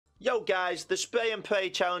Yo guys, the spray and pray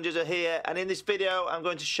challenges are here, and in this video I'm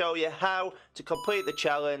going to show you how to complete the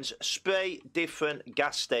challenge, spray different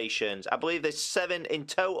gas stations. I believe there's 7 in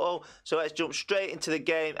total, so let's jump straight into the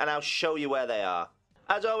game and I'll show you where they are.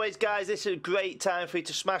 As always guys, this is a great time for you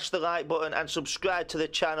to smash the like button and subscribe to the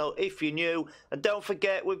channel if you're new. And don't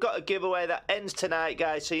forget, we've got a giveaway that ends tonight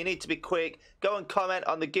guys, so you need to be quick. Go and comment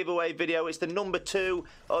on the giveaway video. It's the number 2,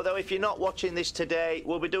 although if you're not watching this today,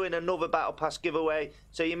 we'll be doing another Battle Pass giveaway,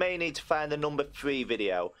 so you may need to find the number 3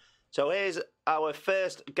 video. So here's our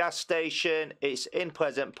first gas station. It's in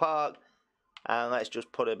Pleasant Park. And let's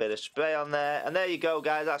just put a bit of spray on there. And there you go,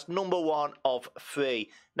 guys. That's number 1 of 3.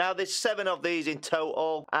 Now, there's 7 of these in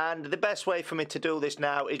total. And the best way for me to do this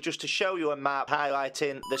now is just to show you a map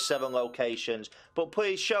highlighting the 7 locations. But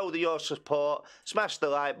please show your support. Smash the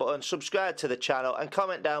like button, subscribe to the channel, and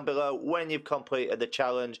comment down below when you've completed the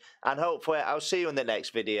challenge. And hopefully, I'll see you in the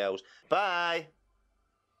next videos. Bye!